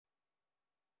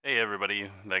Hey everybody,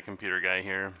 that computer guy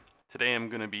here. Today I'm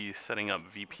going to be setting up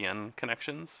VPN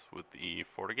connections with the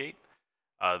FortiGate.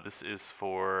 This is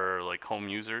for like home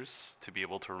users to be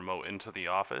able to remote into the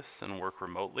office and work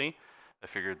remotely. I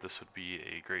figured this would be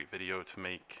a great video to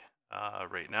make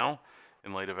right now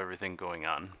in light of everything going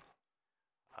on.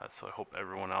 So I hope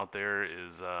everyone out there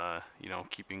is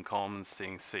keeping calm and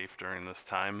staying safe during this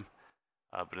time.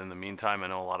 But in the meantime, I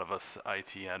know a lot of us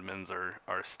IT admins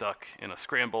are stuck in a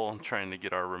scramble trying to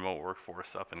get our remote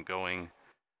workforce up and going.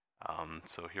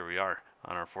 So here we are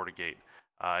on our FortiGate.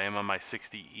 I am on my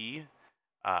 60E.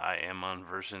 I am on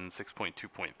version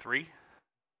 6.2.3.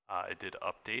 I did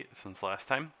update since last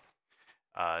time.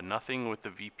 Nothing with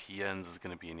the VPNs is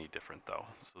going to be any different though.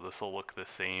 So this will look the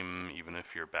same even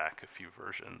if you're back a few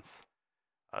versions.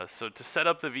 So to set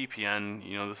up the VPN,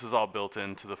 this is all built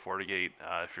into the FortiGate.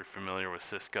 If you're familiar with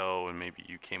Cisco and maybe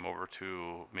you came over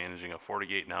to managing a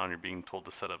FortiGate now and you're being told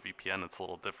to set up VPN, it's a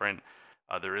little different.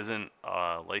 There isn't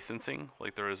licensing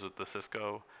like there is with the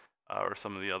Cisco or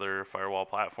some of the other firewall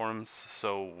platforms.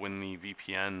 So when the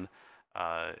VPN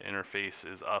interface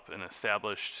is up and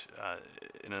established,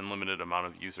 an unlimited amount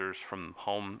of users from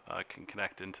home can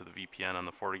connect into the VPN on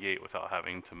the FortiGate without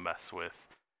having to mess with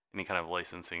any kind of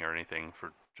licensing or anything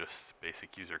for just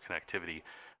basic user connectivity.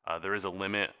 There is a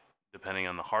limit depending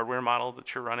on the hardware model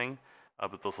that you're running,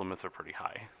 but those limits are pretty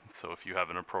high. So if you have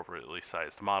an appropriately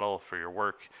sized model for your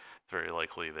work, it's very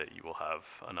likely that you will have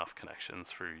enough connections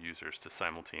for your users to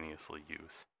simultaneously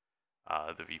use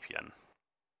the VPN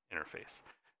interface.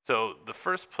 So the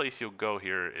first place you'll go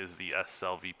here is the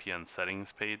SSL VPN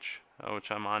Settings page,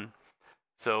 which I'm on.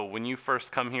 So when you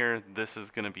first come here, this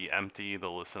is going to be empty.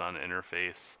 They'll listen on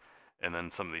interface, and then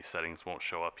some of these settings won't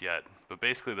show up yet. But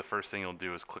basically the first thing you'll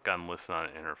do is click on listen on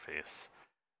interface.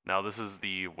 Now this is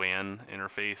the WAN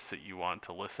interface that you want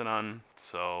to listen on.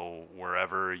 So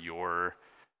wherever your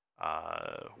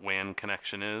WAN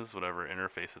connection is, whatever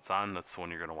interface it's on, that's the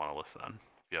one you're going to want to listen on.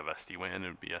 If you have SD-WAN, it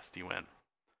would be SD-WAN.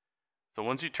 So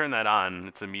once you turn that on,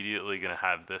 it's immediately going to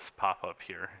have this pop up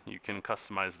here. You can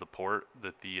customize the port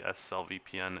that the SSL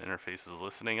VPN interface is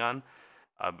listening on,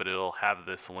 but it'll have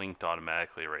this linked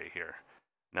automatically right here.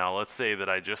 Now let's say that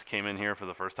I just came in here for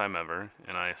the first time ever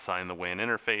and I assign the WAN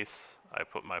interface. I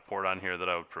put my port on here that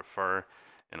I would prefer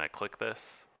and I click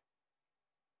this.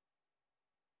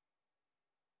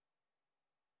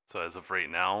 So as of right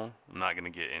now, I'm not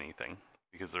going to get anything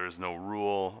because there is no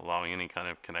rule allowing any kind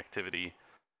of connectivity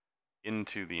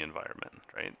into the environment,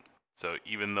 right? So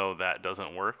even though that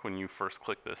doesn't work when you first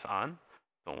click this on,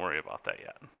 don't worry about that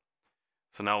yet.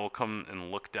 So now we'll come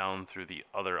and look down through the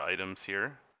other items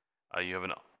here. You have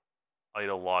an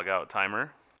idle logout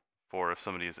timer for if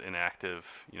somebody is inactive,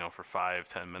 for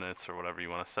 5-10 minutes or whatever you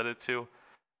want to set it to.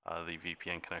 The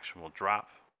VPN connection will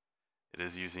drop. It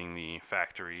is using the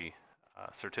factory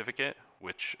certificate,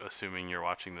 which, assuming you're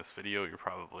watching this video, you're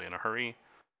probably in a hurry.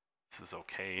 This is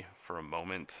okay for a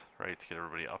moment, right, to get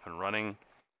everybody up and running.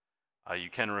 You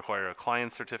can require a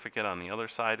client certificate on the other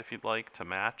side if you'd like to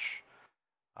match.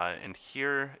 And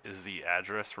here is the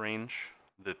address range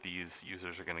that these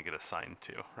users are going to get assigned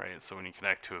to, right? So when you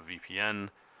connect to a VPN,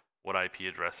 what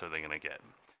IP address are they going to get?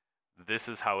 This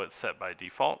is how it's set by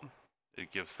default. It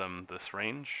gives them this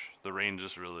range. The range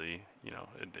is really,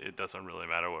 it doesn't really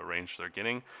matter what range they're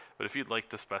getting. But if you'd like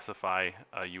to specify,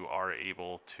 you are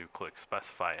able to click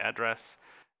specify address,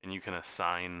 and you can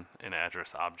assign an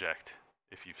address object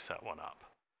if you've set one up.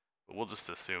 But we'll just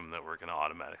assume that we're going to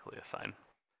automatically assign.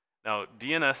 Now,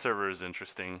 DNS Server is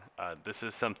interesting. This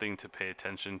is something to pay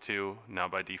attention to. Now,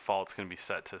 by default, it's going to be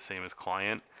set to the same as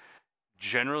client.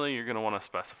 Generally, you're going to want to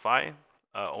specify,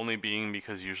 only being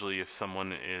because usually if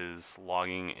someone is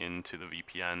logging into the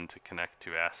VPN to connect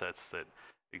to assets that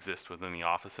exist within the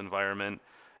office environment,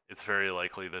 it's very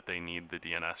likely that they need the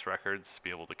DNS records to be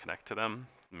able to connect to them,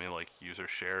 maybe like user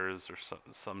shares or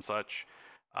some such.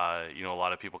 A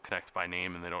lot of people connect by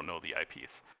name and they don't know the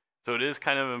IPs. So it is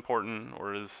kind of important,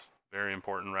 or is very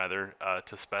important rather,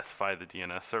 to specify the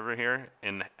DNS server here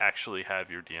and actually have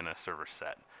your DNS server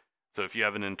set. So if you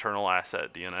have an internal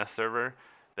asset DNS server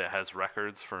that has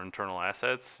records for internal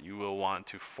assets, you will want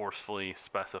to forcefully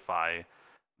specify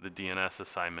the DNS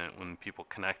assignment when people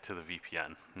connect to the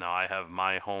VPN. Now I have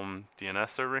my home DNS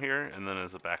server here, and then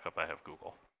as a backup I have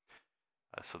Google.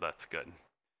 So that's good.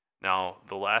 Now,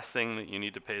 the last thing that you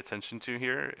need to pay attention to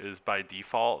here is by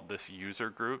default, this user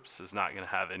groups is not going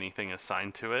to have anything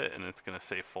assigned to it, and it's going to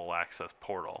say full access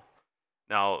portal.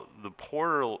 Now, the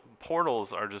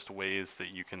portals are just ways that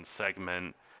you can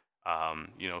segment,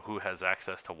 who has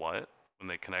access to what when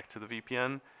they connect to the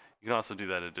VPN. You can also do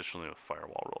that additionally with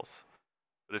firewall rules.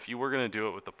 But if you were going to do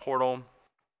it with the portal,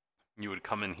 you would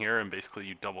come in here and basically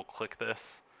you double click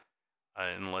this.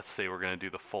 And let's say we're going to do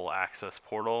the full access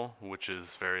portal, which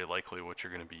is very likely what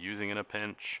you're going to be using in a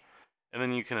pinch. And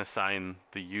then you can assign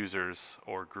the users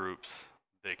or groups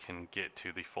that can get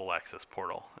to the full access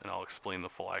portal. And I'll explain the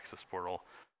full access portal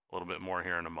a little bit more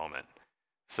here in a moment.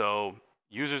 So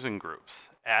users and groups.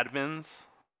 Admins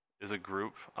is a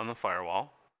group on the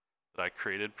firewall that I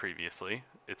created previously.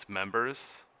 Its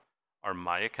members are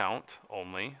my account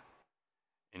only.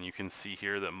 And you can see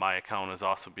here that my account is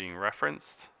also being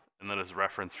referenced, and that is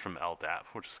referenced from LDAP,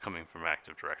 which is coming from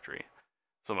Active Directory.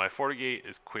 So my FortiGate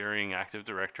is querying Active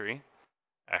Directory.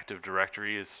 Active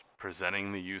Directory is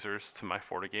presenting the users to my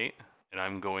FortiGate, and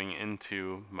I'm going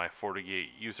into my FortiGate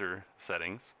user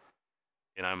settings,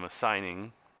 and I'm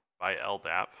assigning by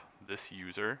LDAP this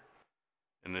user,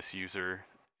 and this user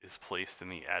is placed in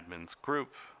the admins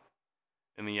group,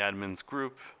 and the admins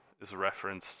group is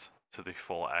referenced to the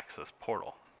full access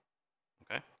portal.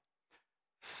 Okay,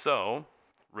 so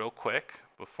real quick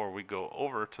before we go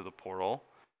over to the portal,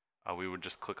 we would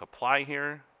just click apply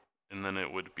here, and then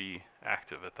it would be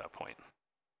active at that point.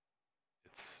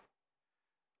 It's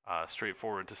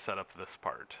straightforward to set up this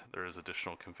part. There is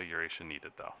additional configuration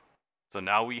needed though. So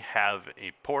now we have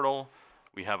a portal,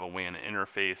 we have a WAN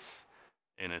interface,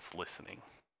 and it's listening.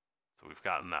 So we've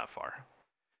gotten that far.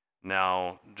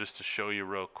 Now, just to show you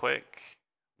real quick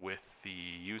with the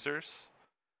users.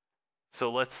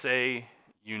 So let's say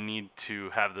you need to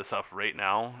have this up right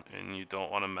now and you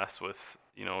don't want to mess with,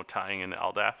 tying in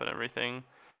LDAP and everything.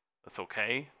 That's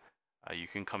okay. You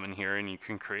can come in here and you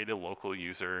can create a local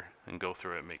user and go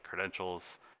through it, make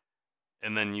credentials.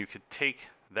 And then you could take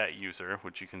that user,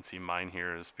 which you can see mine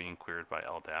here is being queried by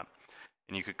LDAP.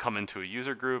 And you could come into a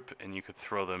user group and you could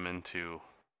throw them into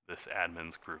this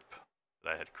admins group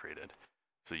that I had created.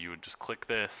 So you would just click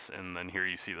this, and then here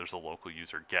you see there's a local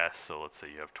user guest. So let's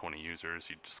say you have 20 users,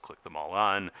 you just click them all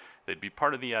on. They'd be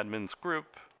part of the admins group,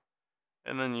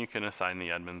 and then you can assign the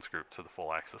admins group to the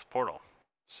full access portal.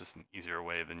 It's just an easier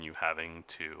way than you having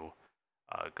to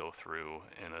go through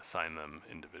and assign them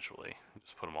individually.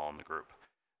 Just put them all in the group.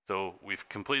 So we've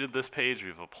completed this page,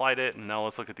 we've applied it, and now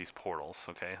let's look at these portals.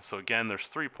 Okay, so again, there's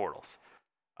 3 portals.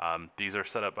 These are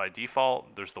set up by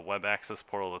default. There's the web access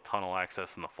portal, the tunnel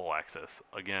access, and the full access.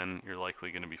 Again, you're likely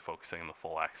going to be focusing on the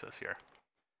full access here.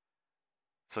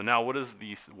 So now what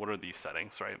are these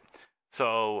settings, right?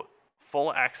 So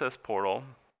full access portal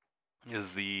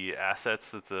is the assets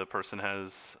that the person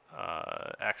has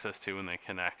access to when they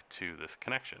connect to this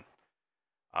connection.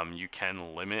 You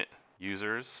can limit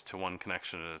users to 1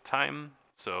 connection at a time.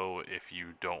 So if you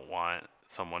don't want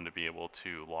someone to be able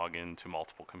to log into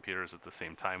multiple computers at the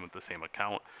same time with the same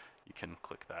account, you can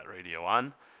click that radio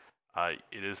on.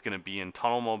 It is going to be in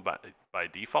tunnel mode by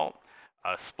default.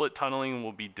 Split tunneling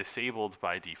will be disabled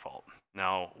by default.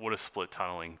 Now, what does split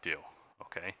tunneling do?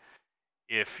 Okay,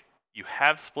 if you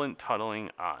have split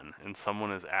tunneling on and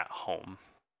someone is at home,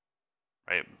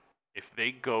 right? If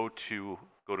they go to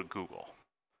Google,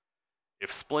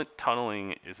 if split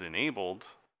tunneling is enabled,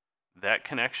 that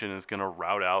connection is going to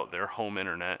route out their home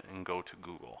internet and go to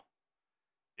Google.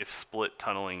 If split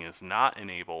tunneling is not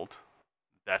enabled,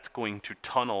 that's going to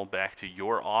tunnel back to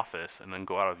your office and then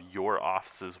go out of your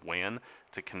office's WAN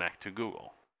to connect to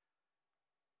Google.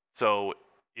 So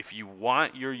if you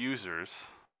want your users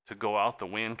to go out the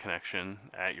WAN connection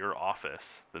at your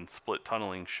office, then split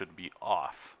tunneling should be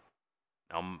off.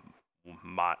 Now,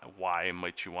 why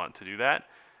might you want to do that?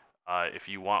 If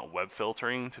you want web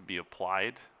filtering to be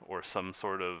applied or some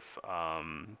sort of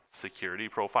security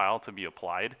profile to be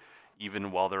applied,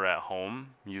 even while they're at home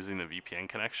using the VPN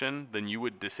connection, then you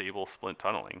would disable split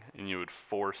tunneling and you would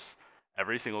force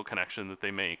every single connection that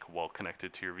they make while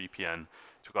connected to your VPN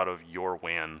to go out of your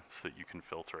WAN so that you can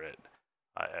filter it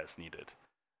as needed.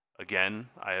 Again,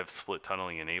 I have split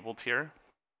tunneling enabled here.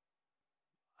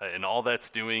 And all that's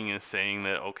doing is saying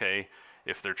that, okay,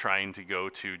 if they're trying to go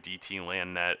to DT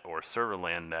LANnet or server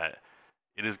LANnet,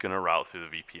 it is going to route through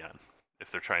the VPN.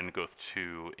 If they're trying to go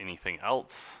to anything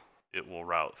else, it will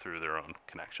route through their own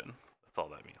connection. That's all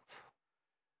that means.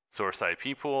 Source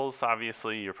IP pools,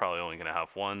 obviously, you're probably only going to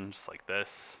have one, just like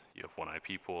this. You have 1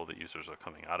 IP pool that users are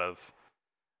coming out of.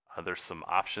 There's some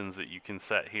options that you can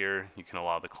set here. You can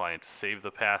allow the client to save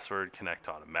the password, connect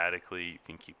automatically. You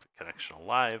can keep the connection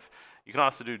alive. You can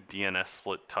also do DNS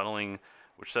split tunneling,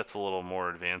 which that's a little more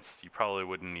advanced. You probably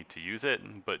wouldn't need to use it,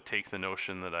 but take the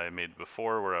notion that I made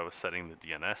before where I was setting the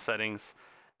DNS settings,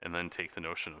 and then take the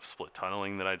notion of split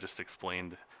tunneling that I just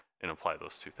explained and apply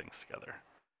those 2 things together.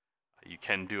 You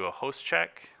can do a host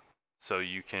check, so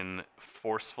you can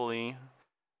forcefully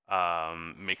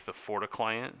make the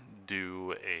FortiClient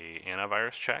do a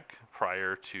antivirus check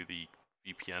prior to the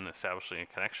VPN establishing a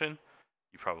connection.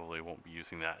 You probably won't be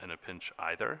using that in a pinch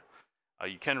either.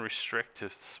 You can restrict to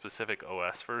specific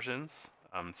OS versions,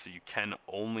 so you can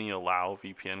only allow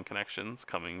VPN connections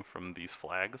coming from these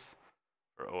flags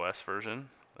for OS version.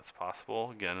 That's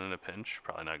possible. Again, in a pinch,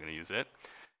 probably not going to use it.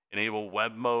 Enable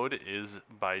web mode is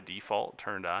by default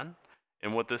turned on.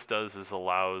 And what this does is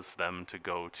allows them to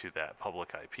go to that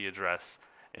public IP address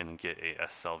and get a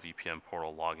SSL VPN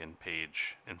portal login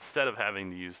page instead of having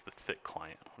to use the thick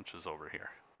client, which is over here.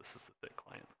 This is the thick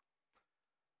client.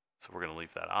 So we're going to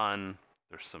leave that on.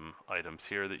 There's some items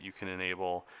here that you can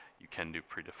enable. You can do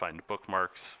predefined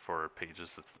bookmarks for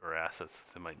pages or assets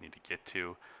that they might need to get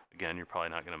to. Again, you're probably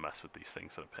not going to mess with these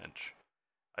things in a pinch.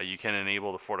 You can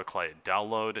enable the FortiClient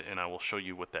download, and I will show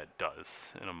you what that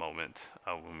does in a moment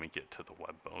when we get to the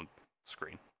web mode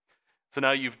screen. So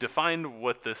now you've defined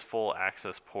what this full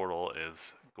access portal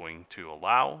is going to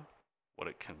allow, what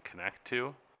it can connect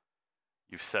to.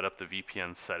 You've set up the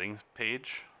VPN settings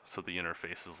page so the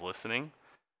interface is listening.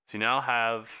 So you now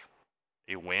have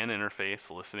a WAN interface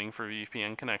listening for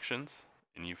VPN connections,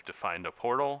 and you've defined a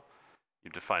portal.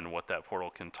 You've defined what that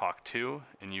portal can talk to,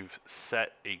 and you've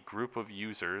set a group of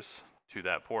users to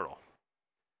that portal.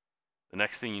 The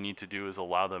next thing you need to do is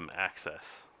allow them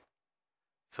access.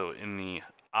 So in the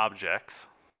objects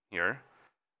here,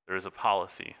 there is a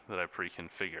policy that I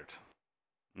pre-configured.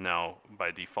 Now,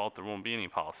 by default, there won't be any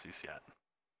policies yet.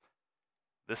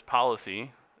 This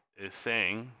policy is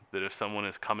saying that if someone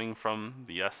is coming from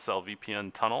the SSL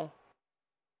VPN tunnel,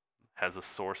 has a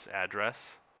source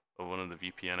address of one of the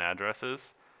VPN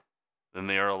addresses, then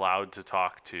they are allowed to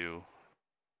talk to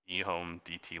eHome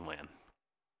DT-LAN.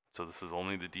 So this is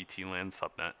only the DT-LAN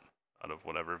subnet out of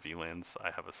whatever VLANs I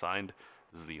have assigned.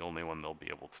 This is the only one they'll be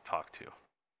able to talk to.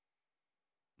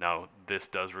 Now, this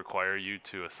does require you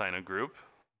to assign a group.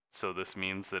 So this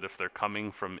means that if they're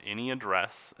coming from any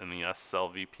address in the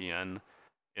SSL VPN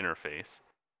interface,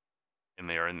 and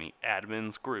they are in the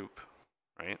admins group,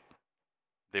 right,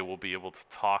 they will be able to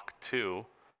talk to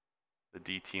the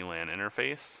DT-LAN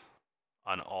interface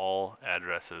on all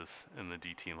addresses in the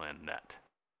DT-LAN net.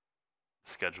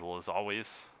 Schedule is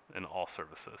always in all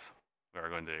services. We are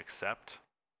going to accept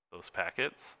those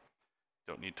packets.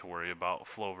 Don't need to worry about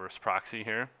flow versus proxy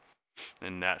here,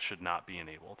 and that should not be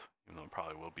enabled, even though it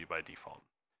probably will be by default.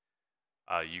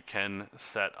 You can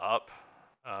set up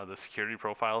the security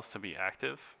profiles to be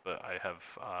active, but I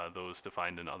have those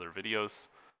defined in other videos.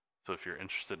 So if you're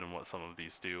interested in what some of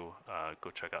these do, go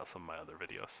check out some of my other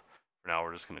videos. For now,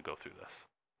 we're just going to go through this.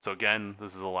 So again,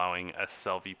 this is allowing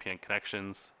SSL VPN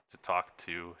connections to talk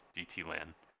to DT-LAN.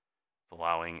 It's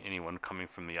allowing anyone coming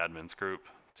from the admins group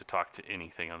to talk to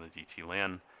anything on the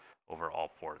DT-LAN over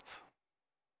all ports.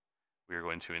 We are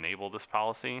going to enable this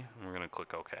policy, and we're going to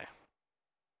click OK.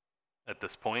 At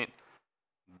this point,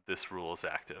 this rule is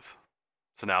active.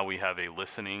 So now we have a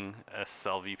listening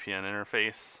SSL VPN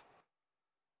interface.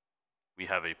 We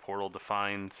have a portal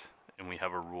defined, and we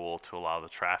have a rule to allow the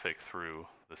traffic through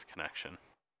this connection.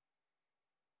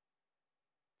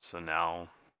 So now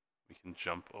we can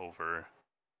jump over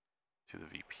to the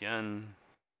VPN.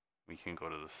 We can go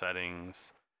to the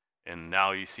settings. And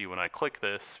now you see when I click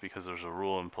this, because there's a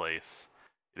rule in place,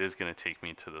 it is going to take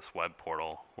me to this web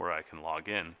portal where I can log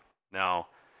in. Now,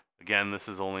 again, this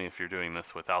is only if you're doing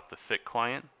this without the thick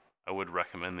client. I would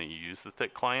recommend that you use the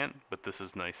thick client, but this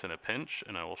is nice in a pinch,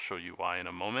 and I will show you why in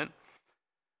a moment.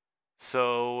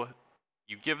 So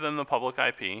you give them the public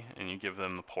IP and you give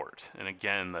them the port. And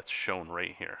again, that's shown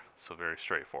right here. So very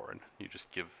straightforward. You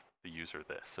just give the user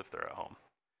this if they're at home.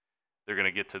 They're going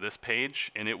to get to this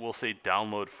page, and it will say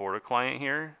download FortiClient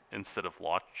here instead of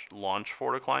launch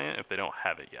FortiClient if they don't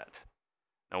have it yet.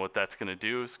 Now what that's going to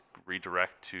do is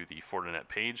redirect to the Fortinet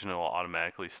page, and it will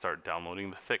automatically start downloading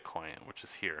the thick client, which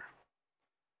is here.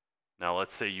 Now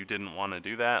let's say you didn't want to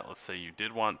do that. Let's say you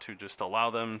did want to just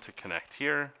allow them to connect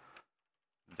here.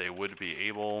 They would be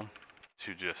able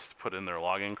to just put in their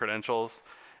login credentials,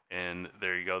 and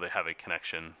there you go, they have a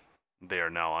connection. They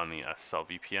are now on the SSL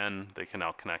VPN. They can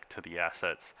now connect to the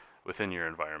assets within your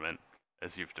environment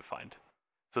as you've defined.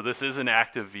 So this is an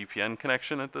active VPN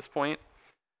connection at this point,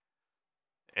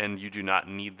 and you do not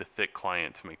need the thick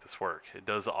client to make this work. It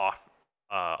does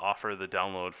offer the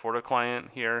download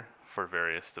FortiClient here for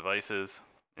various devices,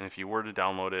 and if you were to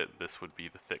download it, this would be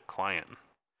the thick client.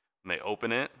 When they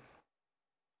open it,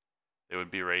 it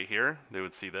would be right here. They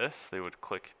would see this. They would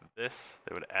click this.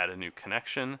 They would add a new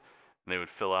connection, and they would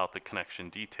fill out the connection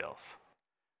details.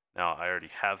 Now, I already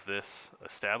have this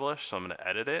established, so I'm going to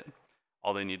edit it.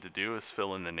 All they need to do is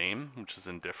fill in the name, which is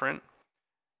indifferent,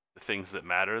 The things that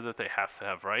matter that they have to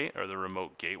have right are the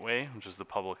remote gateway, which is the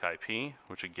public IP,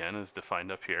 which again is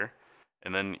defined up here.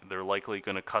 And then they're likely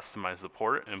going to customize the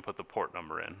port and put the port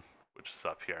number in, which is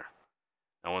up here.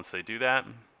 Now once they do that,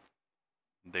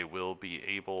 they will be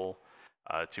able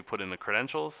to put in the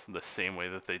credentials the same way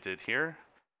that they did here.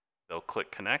 They'll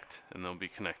click connect and they'll be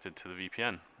connected to the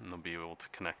VPN and they'll be able to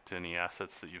connect to any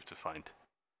assets that you've defined.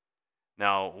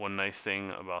 Now, one nice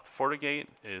thing about the FortiGate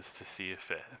is to see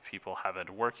if people have it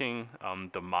working.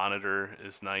 The monitor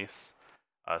is nice.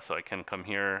 So I can come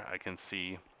here, I can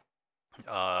see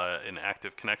an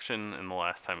active connection and the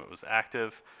last time it was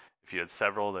active. If you had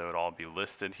several, they would all be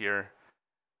listed here.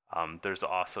 There's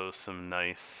also some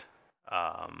nice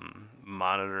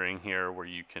monitoring here where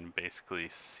you can basically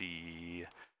see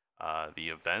the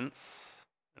events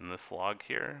in this log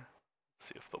here. Let's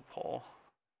see if they'll pull.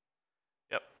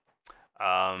 Yep.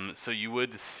 So you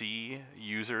would see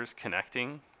users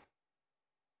connecting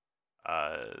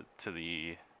to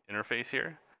the interface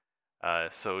here.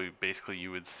 So basically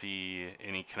you would see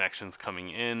any connections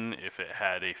coming in. If it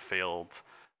had a failed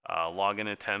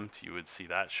login attempt, you would see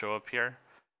that show up here.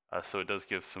 So it does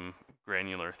give some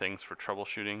granular things for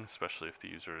troubleshooting, especially if the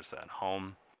user is at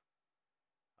home.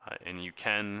 And you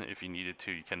can, if you needed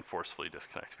to, you can forcefully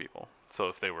disconnect people. So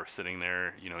if they were sitting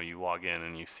there, you know, you log in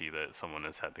and you see that someone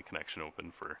has had the connection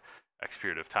open for X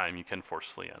period of time, you can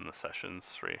forcefully end the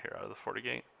sessions right here out of the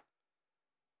FortiGate.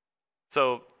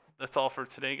 So that's all for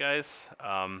today, guys.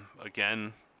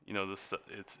 Again, you know,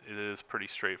 it is pretty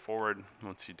straightforward.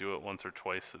 Once you do it once or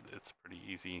twice, it's pretty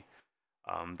easy.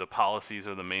 The policies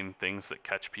are the main things that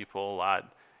catch people a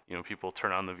lot. You know, people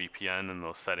turn on the VPN and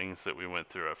those settings that we went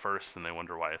through at first and they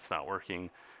wonder why it's not working.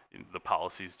 The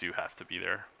policies do have to be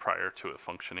there prior to it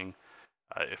functioning.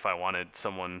 If I wanted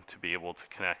someone to be able to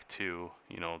connect to,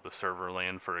 you know, the server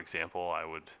LAN, for example, I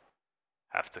would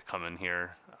have to come in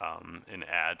here and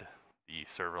add the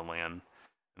server LAN,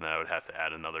 and then I would have to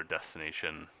add another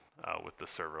destination with the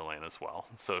server LAN as well.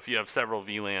 So if you have several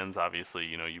VLANs, obviously,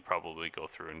 you know, you probably go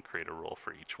through and create a rule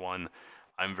for each one.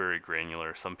 I'm very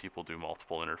granular. Some people do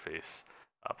multiple interface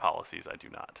policies. I do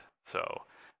not. So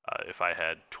if I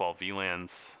had 12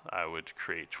 VLANs, I would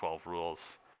create 12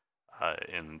 rules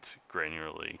and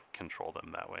granularly control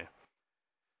them that way.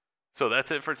 So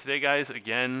that's it for today, guys.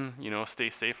 Again, you know, stay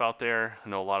safe out there. I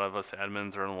know a lot of us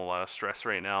admins are in a lot of stress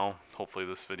right now. Hopefully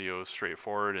this video is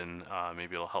straightforward and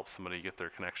maybe it'll help somebody get their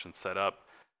connection set up.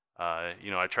 You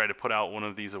know, I try to put out one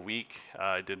of these a week.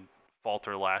 I did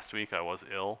falter last week. I was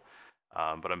ill,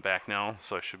 but I'm back now,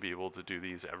 so I should be able to do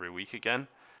these every week again.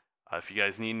 If you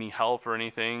guys need any help or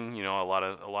anything, you know, a lot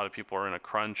of people are in a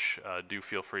crunch. Do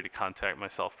feel free to contact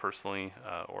myself personally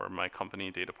or my company,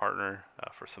 Data Partner,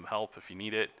 for some help if you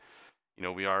need it. You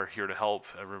know, we are here to help.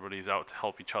 Everybody's out to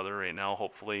help each other right now,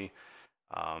 hopefully.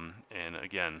 And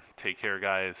again, take care,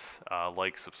 guys.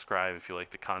 Like, subscribe if you like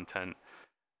the content.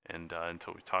 And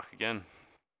until we talk again.